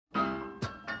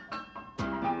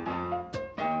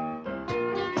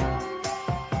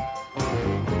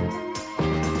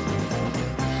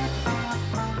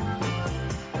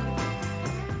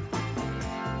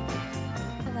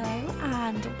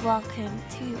welcome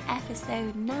to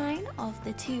episode 9 of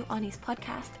the Two Honest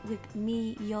podcast with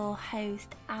me, your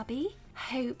host, Abby.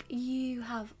 Hope you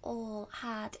have all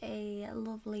had a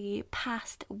lovely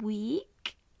past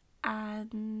week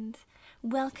and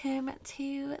welcome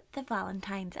to the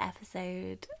Valentine's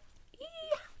episode.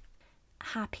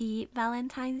 Happy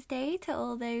Valentine's Day to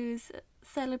all those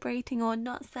celebrating or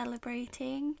not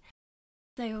celebrating.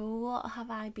 So what have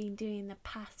I been doing the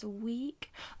past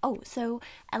week? So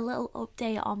a little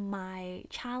update on my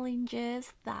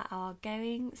challenges that are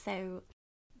going. So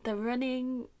the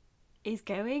running is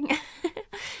going.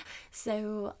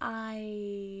 So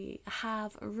I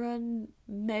have run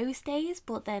most days,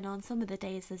 but then on some of the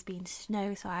days there's been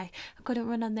snow, so I couldn't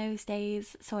run on those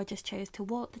days, so I just chose to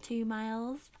walk the 2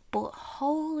 miles. But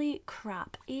holy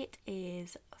crap, it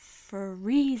is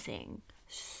freezing.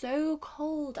 So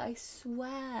cold, I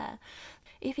swear.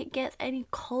 If it gets any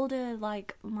colder,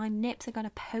 like, my nips are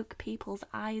gonna poke people's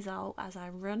eyes out as I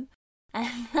run,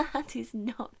 and that is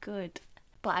not good.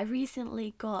 But I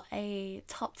recently got a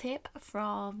top tip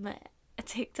from a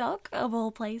TikTok, of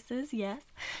all places, yes.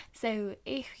 So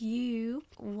if you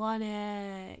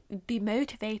wanna be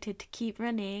motivated to keep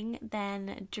running,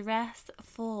 then dress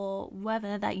for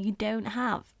weather that you don't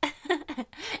have.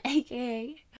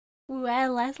 AKA wear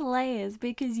less layers,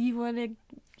 because you wanna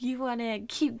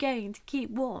keep going to keep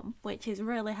warm, which is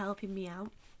really helping me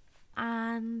out.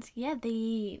 And yeah,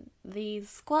 the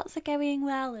squats are going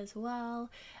well as well.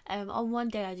 On one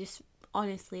day I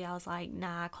was like,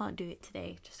 nah, I can't do it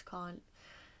today, just can't,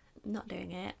 not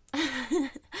doing it.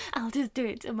 I'll just do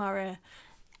it tomorrow.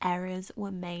 Errors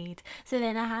were made. So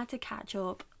then I had to catch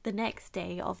up the next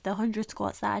day of the 100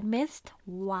 squats that I'd missed.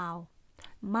 Wow,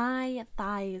 my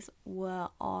thighs were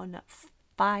on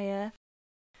fire,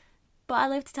 but I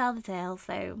live to tell the tale,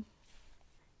 so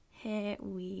here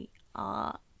we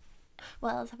are.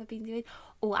 What else have I been doing?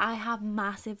 I have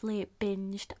massively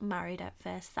binged Married at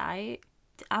First Sight.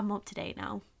 I'm up to date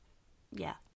now.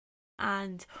 Yeah.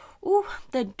 And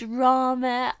the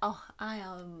drama, I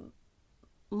am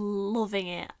loving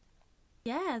it.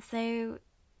 Yeah, so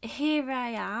here I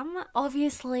am.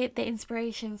 Obviously the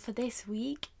inspiration for this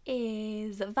week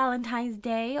is Valentine's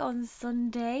Day on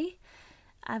Sunday.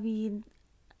 I mean,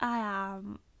 I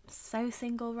am so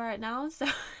single right now, so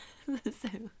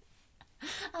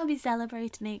I'll be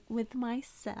celebrating it with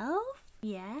myself.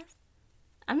 Yes.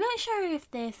 I'm not sure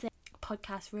if this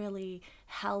podcast really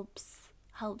helps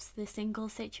the single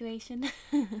situation.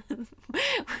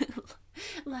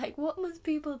 Like, what must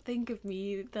people think of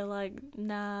me? They're like,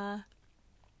 nah,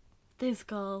 this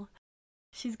girl,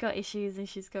 she's got issues and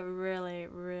she's got really,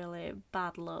 really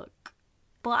bad luck.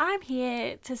 But I'm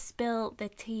here to spill the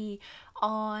tea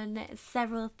on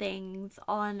several things,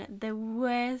 on the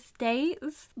worst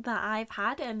dates that I've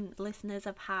had and listeners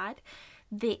have had,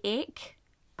 the ick,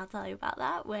 I'll tell you about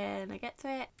that when I get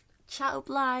to it, chat up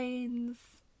lines,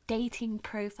 dating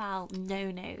profile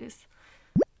no-nos.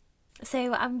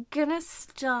 So I'm gonna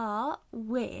start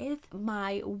with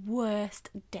my worst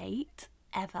date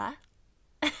ever.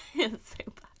 It's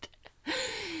so bad.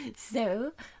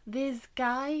 So this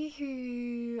guy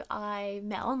who I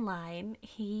met online,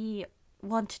 he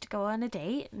wanted to go on a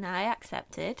date and I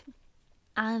accepted.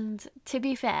 And to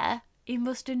be fair, he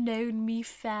must have known me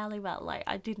fairly well. Like,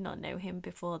 I did not know him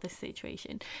before this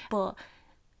situation, but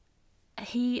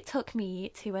he took me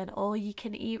to an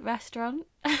all-you-can-eat restaurant.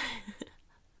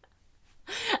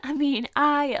 I mean,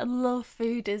 I love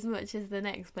food as much as the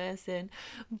next person,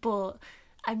 but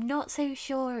I'm not so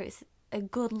sure it's a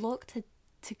good look to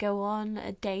go on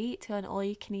a date to an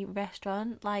all-you-can-eat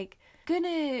restaurant. Like,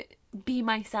 gonna be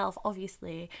myself,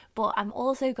 obviously, but I'm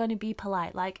also gonna be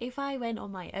polite. Like, if I went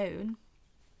on my own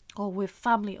or with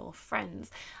family or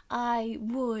friends, I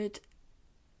would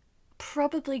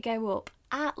probably go up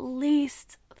at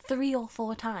least 3 or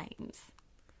 4 times.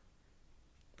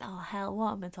 Oh hell,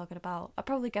 what am I talking about? I'd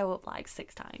probably go up like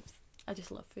 6 times. I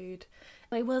just love food.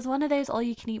 It was one of those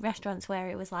all-you-can-eat restaurants where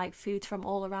it was like foods from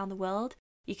all around the world.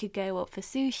 You could go up for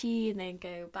sushi and then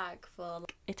go back for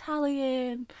like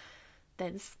Italian,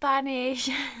 then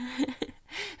Spanish,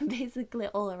 basically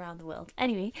all around the world.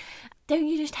 Anyway, don't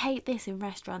you just hate this in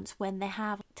restaurants when they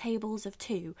have tables of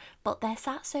 2, but they're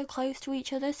sat so close to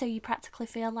each other so you practically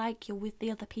feel like you're with the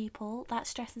other people? That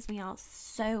stresses me out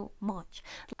so much.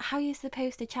 How are you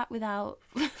supposed to chat without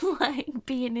like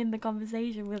being in the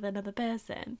conversation with another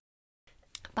person?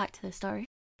 Back to the story.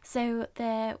 So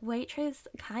the waitress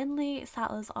kindly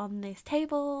sat us on this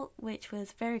table, which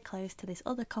was very close to this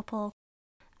other couple,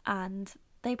 and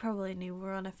they probably knew we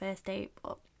were on a first date,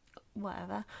 but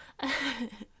whatever.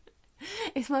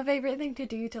 It's my favourite thing to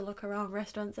do, to look around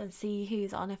restaurants and see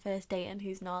who's on a first date and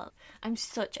who's not. I'm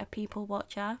such a people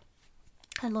watcher.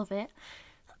 I love it.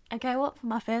 I go up for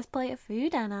my first plate of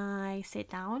food and I sit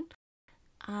down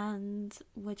and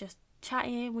we're just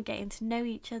chatting, we're getting to know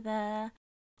each other.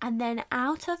 And then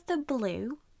out of the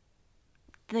blue,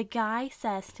 the guy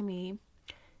says to me,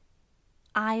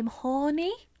 "I'm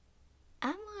horny."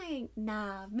 I'm like,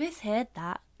 nah, I've misheard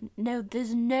that. No,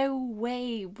 there's no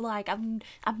way. Like,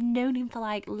 I've known him for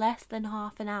like less than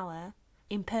half an hour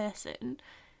in person.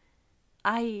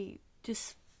 I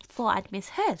just thought I'd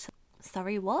misheard.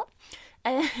 Sorry, what?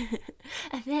 And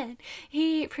then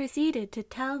he proceeded to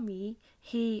tell me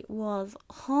he was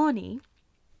horny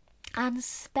and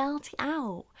spelt it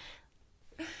out.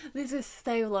 This was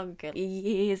so long ago,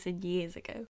 years and years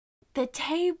ago. The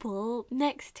table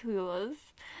next to us,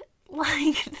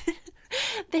 like,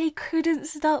 they couldn't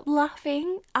stop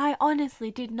laughing. I honestly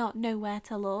did not know where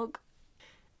to look.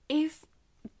 If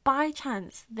by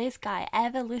chance this guy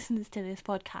ever listens to this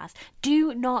podcast,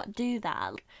 do not do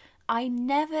that. I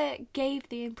never gave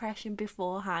the impression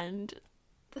beforehand.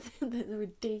 That's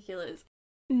ridiculous.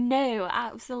 No,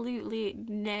 absolutely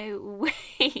no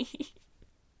way.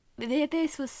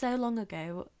 This was so long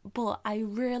ago, but I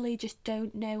really just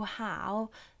don't know how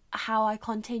I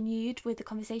continued with the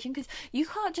conversation, because you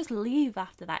can't just leave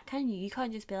after that, can you? You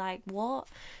can't just be like, what?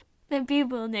 Then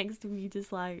people next to me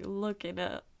just like looking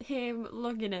at him,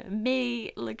 looking at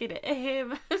me, looking at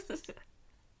him.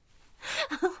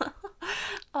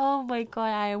 Oh my god,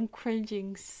 I am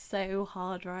cringing so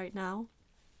hard right now.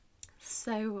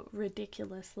 So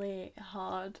ridiculously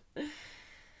hard.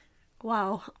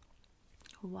 Wow.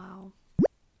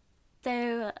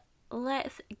 So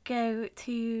let's go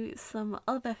to some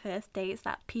other first dates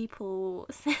that people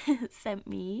sent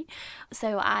me.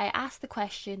 So I asked the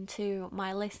question to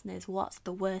my listeners, what's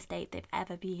the worst date they've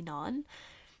ever been on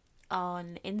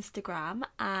Instagram,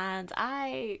 and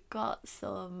I got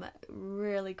some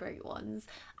really great ones,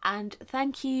 and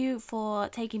thank you for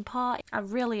taking part. I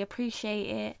really appreciate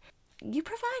it. You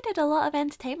provided a lot of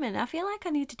entertainment. I feel like I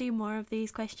need to do more of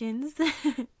these questions.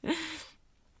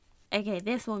 Okay,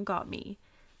 this one got me.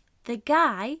 The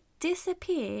guy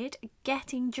disappeared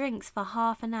getting drinks for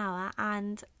half an hour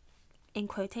and, in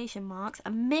quotation marks,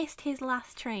 missed his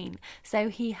last train, so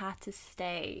he had to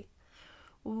stay.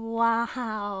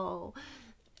 Wow.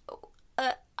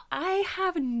 I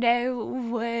have no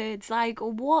words. Like,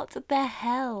 what the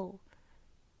hell?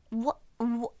 What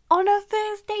on a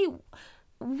first date?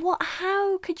 What?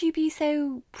 How could you be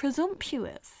so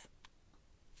presumptuous?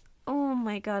 Oh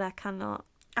my god, I cannot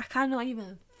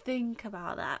even think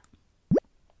about that.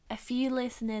 A few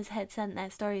listeners had sent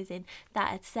their stories in that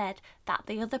had said that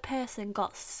the other person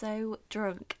got so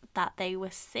drunk that they were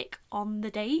sick on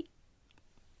the date.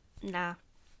 Nah.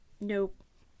 Nope.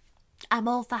 I'm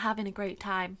all for having a great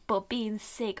time, but being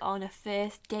sick on a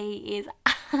first date is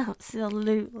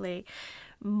absolutely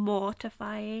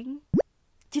mortifying.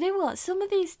 Do you know what? Some of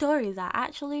these stories, I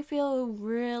actually feel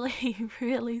really,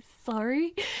 really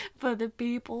sorry for the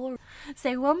people.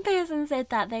 So one person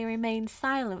said that they remained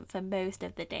silent for most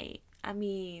of the date. I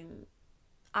mean,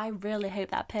 I really hope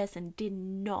that person did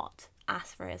not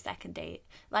ask for a second date.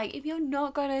 Like, if you're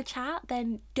not going to chat,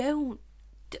 then don't.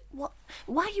 What?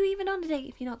 Why are you even on a date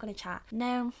if you're not going to chat?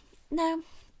 No.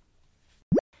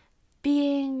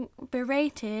 Being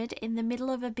berated in the middle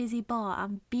of a busy bar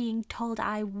and being told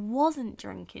I wasn't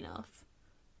drunk enough.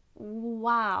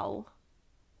 Wow.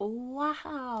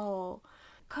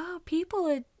 God, people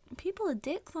are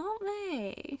dicks, aren't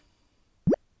they?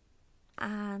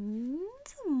 And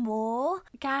more.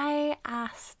 Guy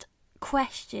asked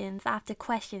questions after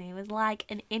question. It was like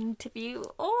an interview.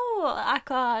 I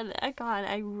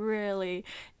really.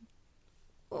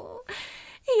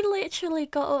 He literally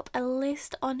got up a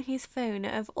list on his phone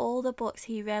of all the books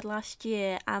he read last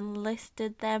year and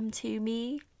listed them to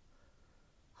me.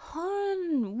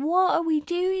 Hon, what are we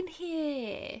doing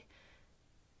here?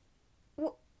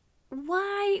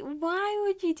 Why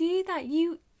would you do that?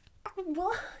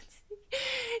 What?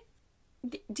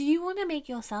 Do you want to make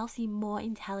yourself seem more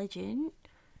intelligent?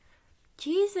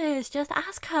 Jesus, just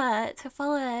ask her to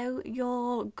follow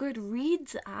your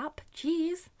Goodreads app.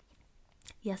 Jeez.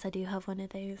 Yes, I do have one of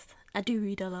those. I do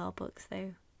read a lot of books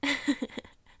though.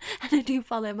 And I do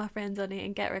follow my friends on it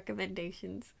and get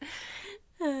recommendations.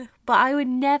 But I would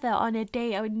never, on a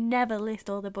date, I would never list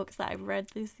all the books that I've read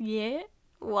this year.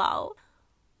 Wow.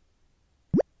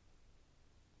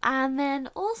 And then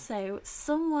also,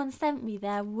 someone sent me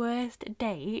their worst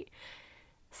date.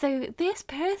 So this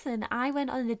person I went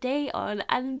on a date on,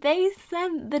 and they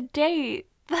sent the date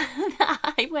that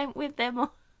I went with them on.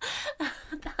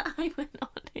 that I went on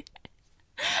it.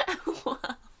 Wow.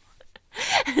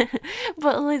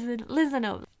 But listen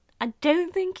up. I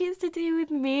don't think it's to do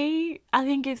with me. I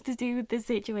think it's to do with the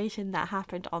situation that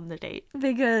happened on the date.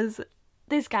 Because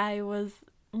this guy was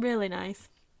really nice.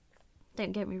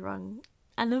 Don't get me wrong.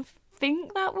 And I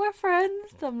think that we're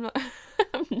friends. I'm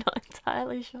not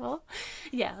entirely sure.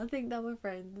 Yeah, I think that we're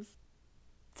friends.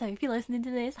 So if you're listening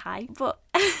to this, hi. But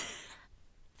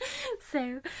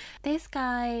so this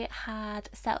guy had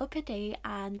set up a date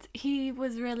and he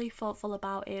was really thoughtful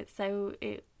about it. So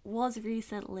it was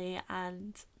recently,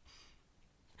 and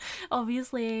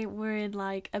obviously we're in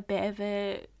like a bit of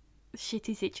a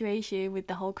shitty situation with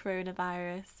the whole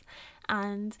coronavirus,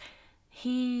 and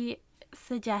he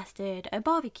suggested a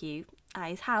barbecue at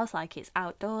his house, like it's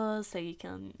outdoors so you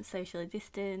can socially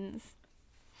distance,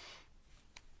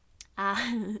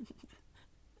 and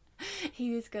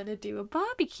he was gonna do a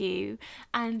barbecue.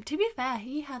 And to be fair,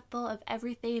 he had thought of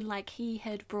everything. Like, he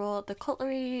had brought the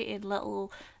cutlery in a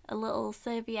little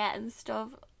serviette and stuff.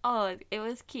 Oh, it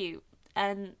was cute.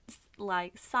 And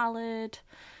like salad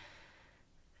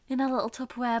in a little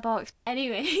Tupperware box.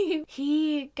 Anyway,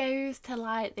 he goes to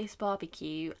light this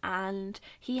barbecue and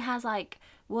he has like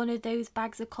one of those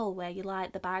bags of coal where you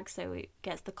light the bag so it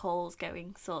gets the coals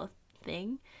going, sort of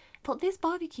thing. But this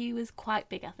barbecue was quite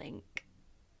big, I think.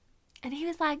 And he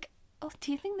was like, oh,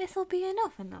 do you think this will be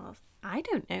enough? And I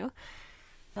don't know.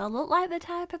 I look like the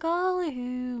type of girl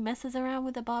who messes around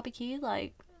with the barbecue.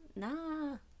 Like,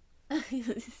 nah.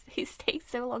 It takes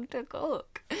so long to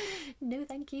cook. No,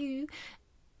 thank you.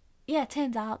 Yeah,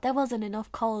 turns out there wasn't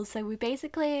enough coals, so we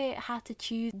basically had to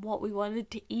choose what we wanted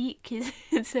to eat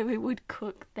so we would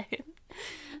cook them.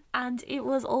 And it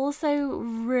was also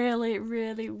really,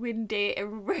 really windy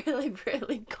and really,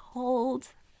 really cold.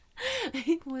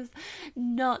 It was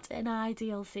not an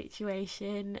ideal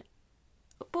situation.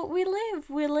 But we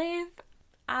live.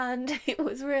 And it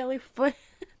was really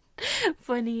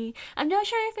funny. I'm not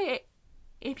sure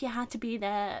if you had to be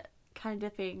there kind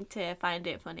of thing to find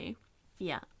it funny.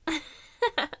 Yeah.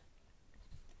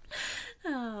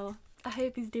 Oh, I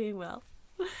hope he's doing well.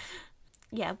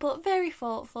 Yeah, but very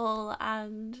thoughtful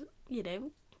and,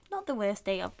 not the worst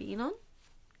day I've been on.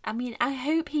 I mean, I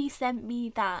hope he sent me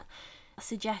that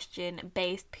suggestion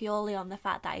based purely on the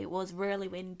fact that it was really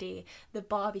windy, the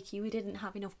barbecue, we didn't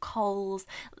have enough coals,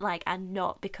 and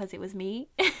not because it was me.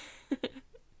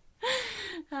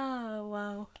 Oh,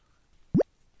 wow.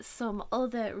 Some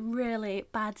other really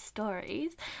bad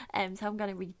stories, so I'm going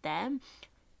to read them.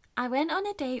 I went on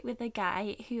a date with a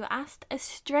guy who asked a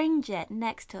stranger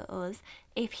next to us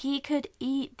if he could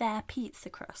eat their pizza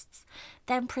crusts,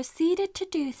 then proceeded to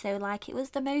do so like it was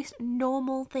the most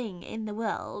normal thing in the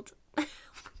world. Oh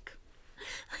my God.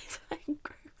 That's very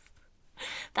gross.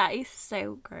 That is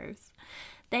so gross.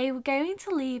 They were going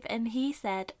to leave and he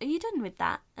said, "Are you done with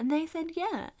that?" And they said,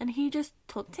 "Yeah." And he just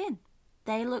tucked in.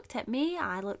 They looked at me,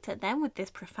 I looked at them with this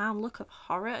profound look of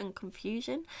horror and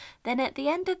confusion. Then at the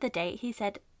end of the date, he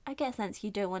said, "I get a sense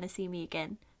you don't want to see me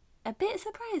again." A bit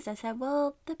surprised, I said,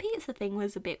 "Well, the pizza thing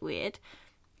was a bit weird."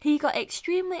 He got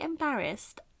extremely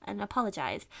embarrassed and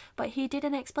apologised, but he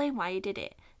didn't explain why he did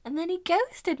it. And then he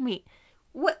ghosted me.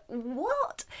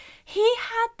 What? He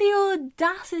had the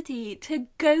audacity to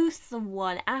ghost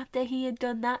someone after he had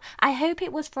done that. I hope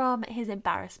it was from his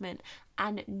embarrassment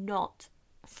and not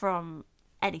from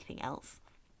anything else.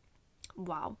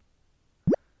 Wow.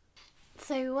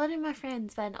 So one of my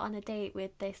friends went on a date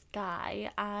with this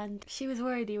guy and she was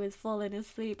worried he was falling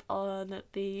asleep on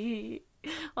the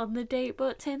date,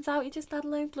 but turns out he just had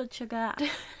low blood sugar.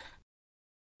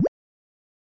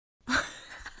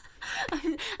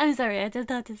 I'm sorry, I just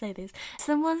had to say this.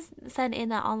 Someone sent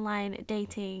in an online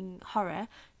dating horror.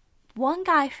 One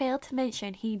guy failed to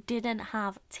mention he didn't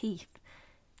have teeth.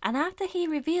 And after he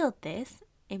revealed this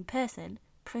in person,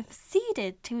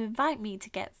 proceeded to invite me to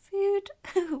get food.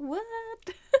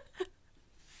 What?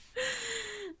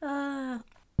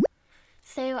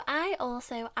 So I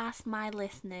also asked my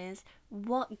listeners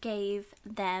what gave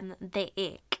them the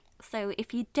ick. So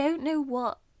if you don't know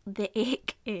what the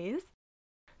ick is,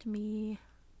 let me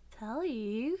tell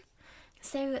you.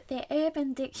 So the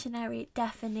Urban Dictionary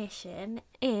definition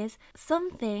is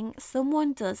something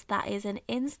someone does that is an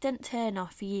instant turn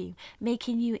off for you,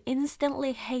 making you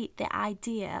instantly hate the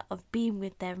idea of being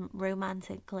with them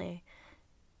romantically.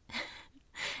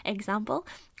 Example,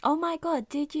 "Oh my God,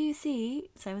 did you see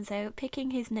so-and-so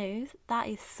picking his nose? That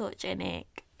is such an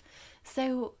ick."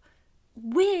 So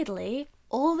weirdly,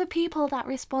 all the people that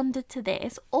responded to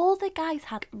this, all the guys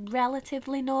had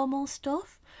relatively normal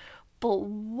stuff, But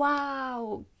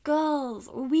wow, girls,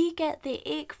 we get the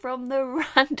ick from the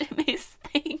randomest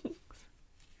things.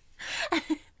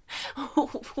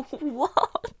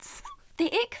 What?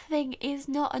 The ick thing is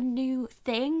not a new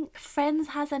thing. Friends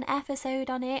has an episode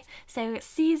on it. So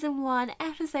season 1,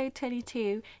 episode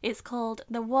 22, it's called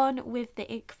The One with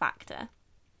the Ick Factor.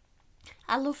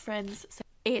 I love Friends. So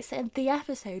it's the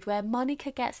episode where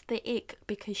Monica gets the ick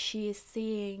because she is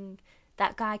seeing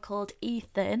that guy called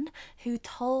Ethan, who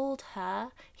told her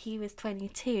he was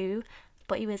 22,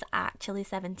 but he was actually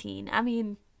 17. I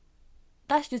mean,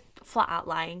 that's just flat out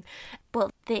lying.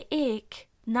 But the ick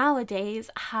nowadays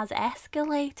has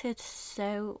escalated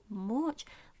so much.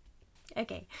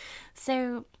 Okay,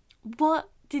 so what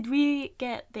did we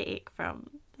get the ick from?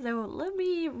 So let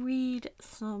me read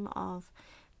some of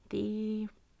the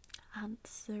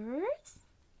answers.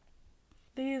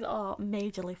 These are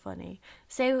majorly funny.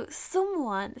 So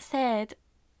someone said,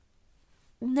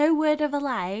 no word of a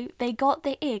lie, they got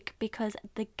the ick because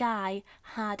the guy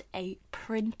had a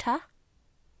printer.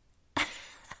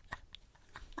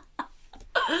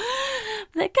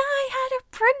 The guy had a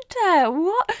printer.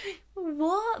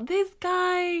 What? This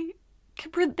guy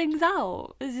can print things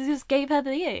out. He just gave her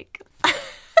the ick.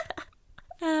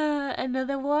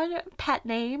 Another one, pet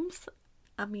names.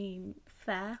 I mean,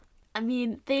 fair. I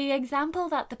mean, the example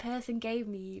that the person gave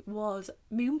me was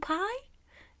moon pie.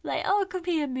 Like, oh, come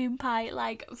here, moon pie.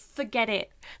 Like, forget it.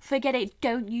 Forget it.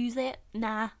 Don't use it.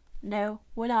 Nah. No.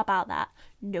 We're not about that.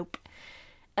 Nope.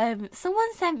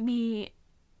 Someone sent me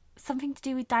something to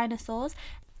do with dinosaurs,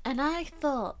 and I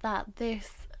thought that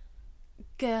this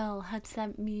girl had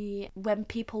sent me when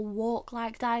people walk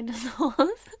like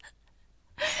dinosaurs.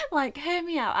 Like, hear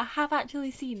me out. I have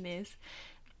actually seen this.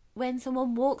 When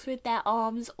someone walks with their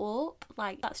arms up,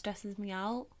 like, that stresses me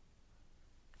out.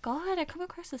 God, I come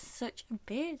across as such a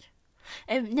bitch.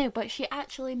 No, but she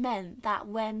actually meant that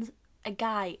when a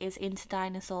guy is into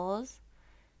dinosaurs,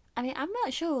 I mean, I'm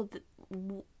not sure that,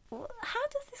 how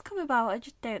does this come about? I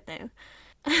just don't know.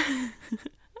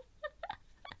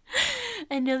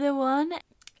 Another one,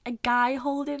 a guy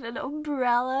holding an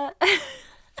umbrella.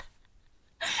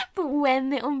 But when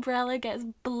the umbrella gets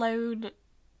blown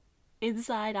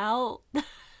inside out.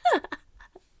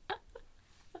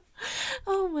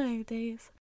 Oh my days.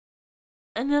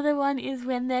 Another one is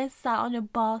when they're sat on a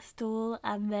bar stool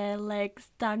and their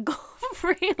legs dangle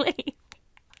freely.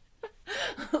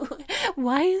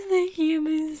 Why is the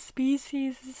human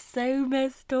species so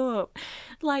messed up?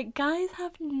 Like, guys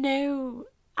have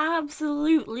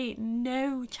absolutely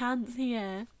no chance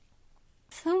here.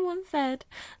 Someone said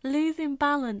losing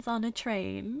balance on a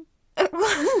train.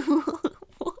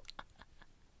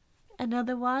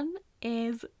 Another one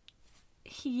is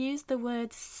he used the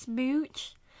word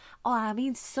smooch. Oh, I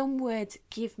mean, some words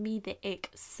give me the ick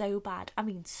so bad. I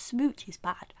mean, smooch is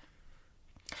bad.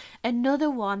 Another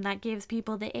one that gives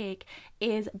people the ick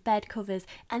is bed covers.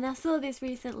 And I saw this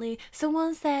recently.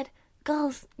 Someone said,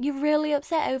 girls, you're really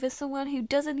upset over someone who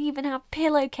doesn't even have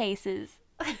pillowcases.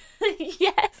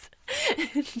 Yes.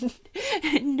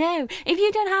 No. If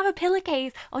you don't have a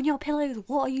pillowcase on your pillows,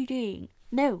 what are you doing?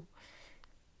 No.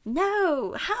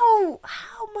 How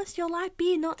must your life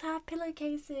be not to have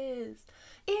pillowcases?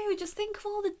 Ew, just think of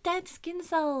all the dead skin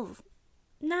cells.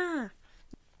 Nah.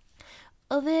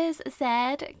 Others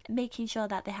said making sure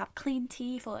that they have clean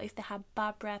teeth, or if they have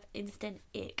bad breath, instant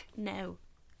ick. No.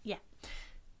 Yeah.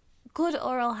 Good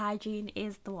oral hygiene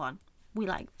is the one. We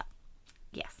like that.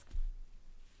 Yes.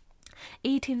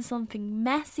 Eating something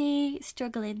messy,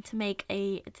 struggling to make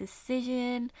a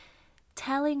decision,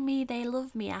 telling me they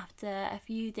love me after a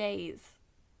few days.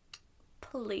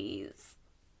 Please.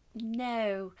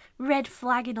 No. Red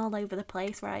flagging all over the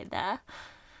place right there.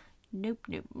 Nope.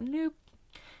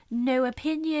 No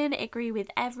opinion, agree with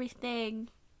everything.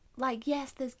 Like,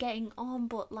 yes, there's getting on,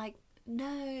 but like,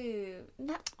 no.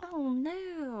 Oh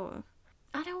no.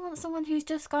 I don't want someone who's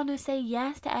just gonna say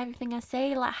yes to everything I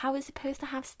say. Like, how is it supposed to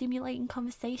have stimulating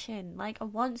conversation? Like, I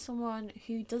want someone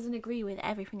who doesn't agree with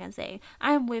everything I say.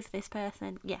 I am with this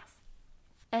person, yes.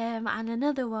 And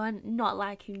another one, not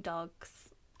liking dogs.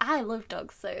 I love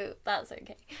dogs, so that's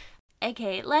okay.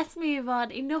 Okay, let's move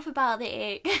on. Enough about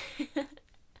the ick.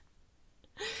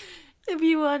 If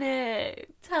you want to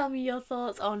tell me your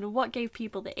thoughts on what gave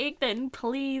people the ick, then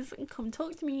please come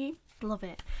talk to me. Love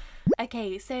it.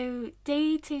 Okay, so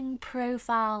dating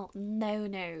profile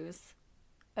no-nos.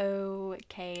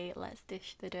 Okay, let's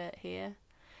dish the dirt here.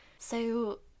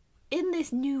 So, in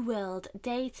this new world,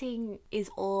 dating is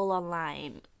all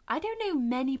online. I don't know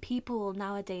many people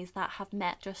nowadays that have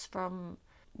met just from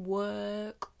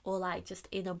work or like just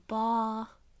in a bar.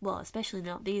 Well, especially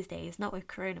not these days, not with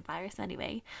coronavirus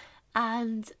anyway.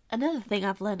 And another thing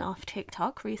I've learned off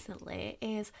TikTok recently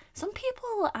is some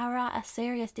people are at a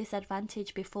serious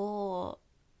disadvantage before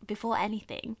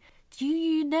anything. Do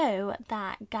you know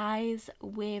that guys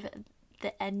with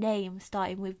a name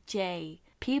starting with J,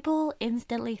 people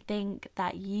instantly think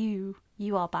that you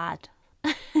are bad.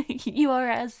 You are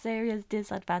at a serious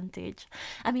disadvantage.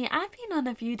 I mean, I've been on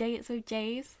a few dates with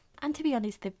J's, and to be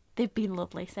honest, they've been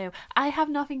lovely. So I have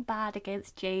nothing bad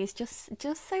against J's, just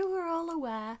so we're all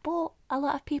aware. But a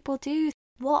lot of people do.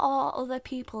 What are other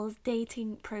people's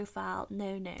dating profile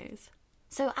no-nos?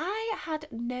 So I had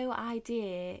no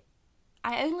idea.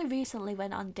 I only recently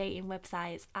went on dating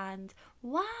websites and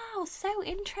wow, so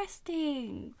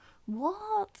interesting.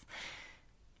 What?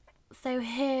 So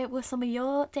here were some of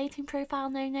your dating profile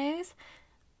no-nos.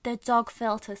 The dog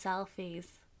filter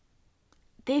selfies.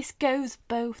 This goes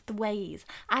both ways.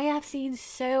 I have seen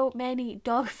so many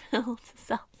dog filter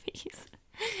selfies.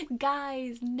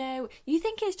 Guys, no. You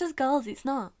think it's just girls. It's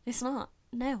not. It's not.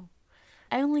 No.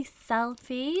 Only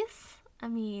selfies? I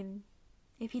mean,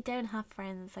 if you don't have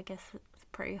friends, I guess it's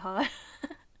pretty hard.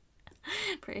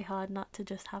 Pretty hard not to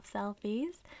just have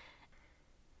selfies.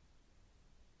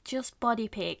 Just body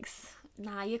pics.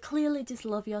 Nah, you clearly just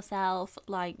love yourself.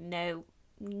 Like, no.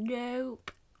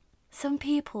 Nope. Some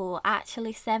people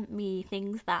actually sent me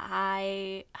things that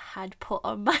I had put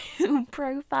on my own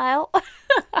profile.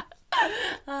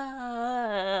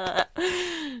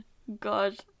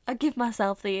 God, I give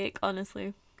myself the ick,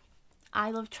 honestly.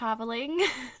 I love travelling.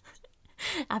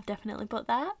 I've definitely put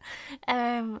that.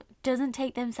 Doesn't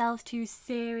take themselves too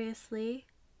seriously.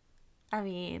 I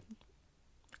mean,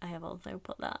 I have also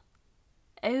put that.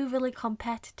 Overly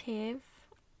competitive.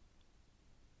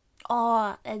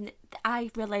 Oh, and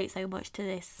I relate so much to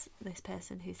this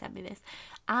person who sent me this.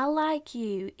 I like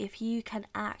you if you can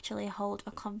actually hold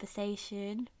a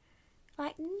conversation.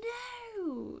 Like,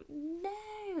 no.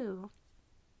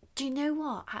 Do you know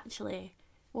what, actually?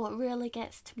 What really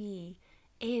gets to me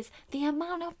is the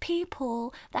amount of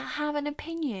people that have an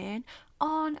opinion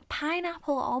on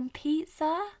pineapple on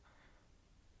pizza.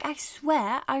 I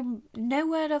swear, I'm no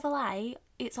word of a lie,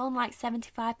 it's on like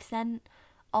 75%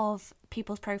 of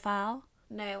people's profile.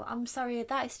 No, I'm sorry,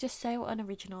 that is just so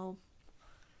unoriginal.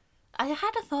 I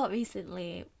had a thought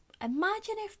recently.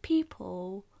 Imagine if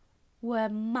people were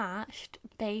matched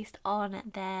based on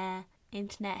their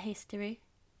internet history.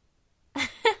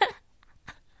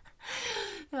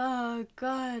 Oh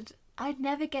god, I'd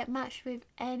never get matched with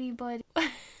anybody.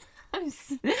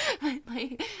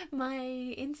 My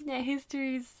internet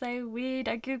history is so weird.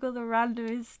 I Google the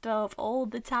randomest stuff all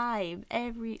the time,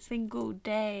 every single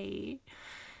day.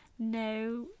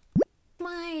 No.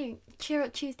 My Cheer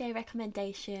Up Tuesday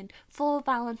recommendation for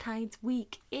Valentine's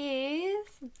week is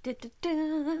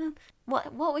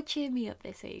what would cheer me up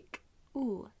this week?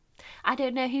 Ooh, I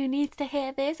don't know who needs to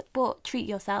hear this, but treat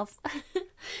yourself.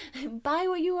 Buy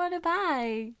what you want to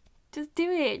buy. Just do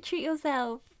it. Treat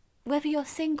yourself. Whether you're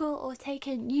single or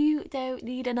taken, you don't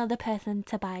need another person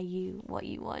to buy you what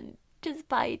you want. Just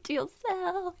buy it to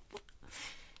yourself.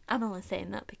 I'm only saying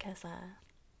that because,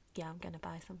 I'm going to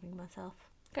buy something myself.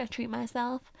 Going to treat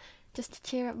myself just to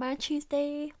cheer up my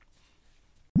Tuesday.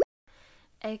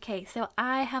 Okay, so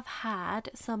I have had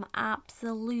some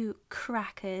absolute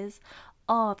crackers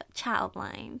of chat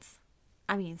lines.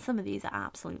 I mean, some of these are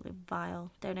absolutely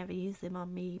vile. Don't ever use them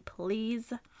on me,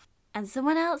 please. And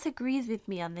someone else agrees with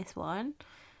me on this one.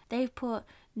 They've put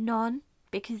none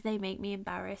because they make me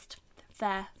embarrassed.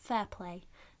 Fair play.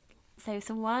 So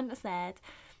someone said,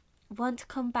 want to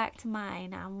come back to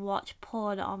mine and watch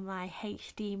porn on my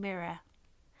HD mirror.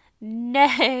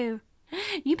 No!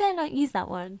 You better not use that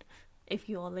one if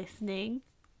you're listening.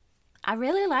 I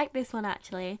really like this one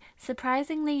actually.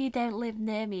 Surprisingly, you don't live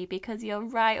near me because you're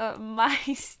right up my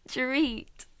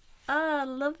street. Oh, I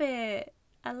love it.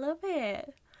 I love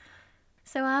it.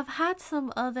 So I've had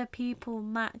some other people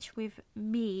match with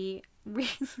me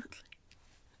recently.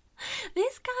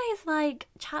 This guy's like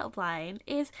chatline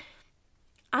is,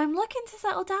 I'm looking to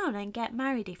settle down and get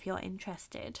married if you're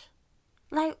interested.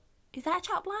 Like, is that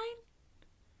a chatline?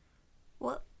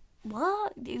 What?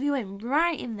 You went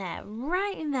right in there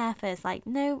first. Like,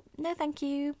 no, thank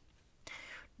you.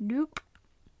 Nope.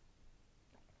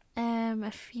 A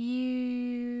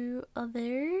few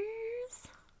others.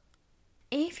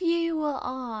 If you were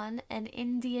on an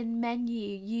Indian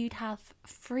menu, you'd have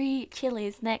free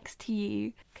chilies next to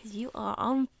you because you are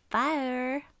on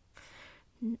fire.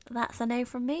 That's a no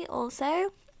from me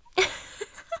also.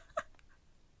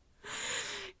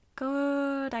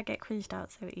 God, I get cringed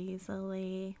out so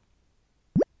easily.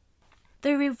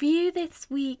 The review this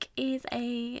week is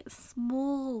a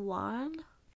small one.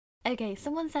 Okay,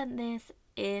 someone sent this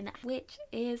in, which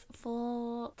is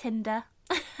for Tinder.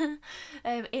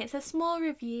 It's a small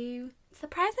review.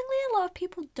 Surprisingly, a lot of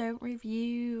people don't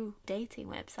review dating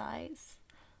websites.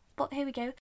 But here we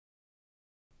go.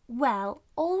 Well,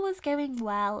 all was going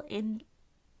well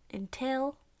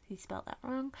until he spelled that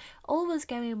wrong. All was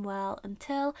going well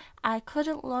until I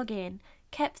couldn't log in.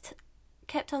 Kept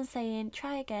on saying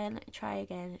try again, try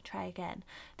again, try again.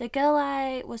 The girl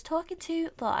I was talking to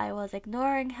thought I was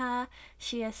ignoring her.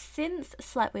 She has since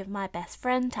slept with my best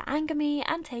friend to anger me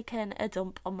and taken a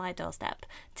dump on my doorstep.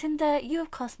 Tinder, you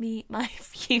have cost me my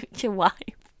future wife.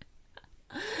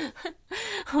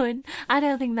 I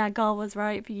don't think that girl was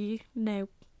right for you.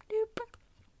 Nope.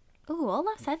 Oh, all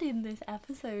I've said in this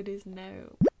episode is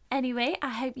no. Anyway,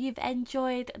 I hope you've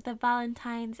enjoyed the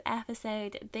Valentine's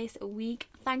episode this week.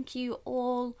 Thank you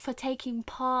all for taking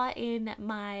part in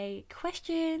my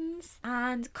questions.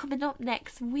 And coming up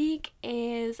next week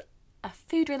is a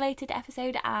food related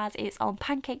episode, as it's on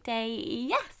Pancake Day.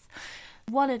 Yes!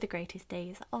 One of the greatest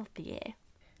days of the year.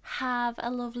 Have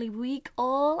a lovely week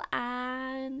all,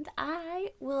 and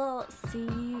I will see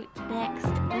you next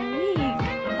week.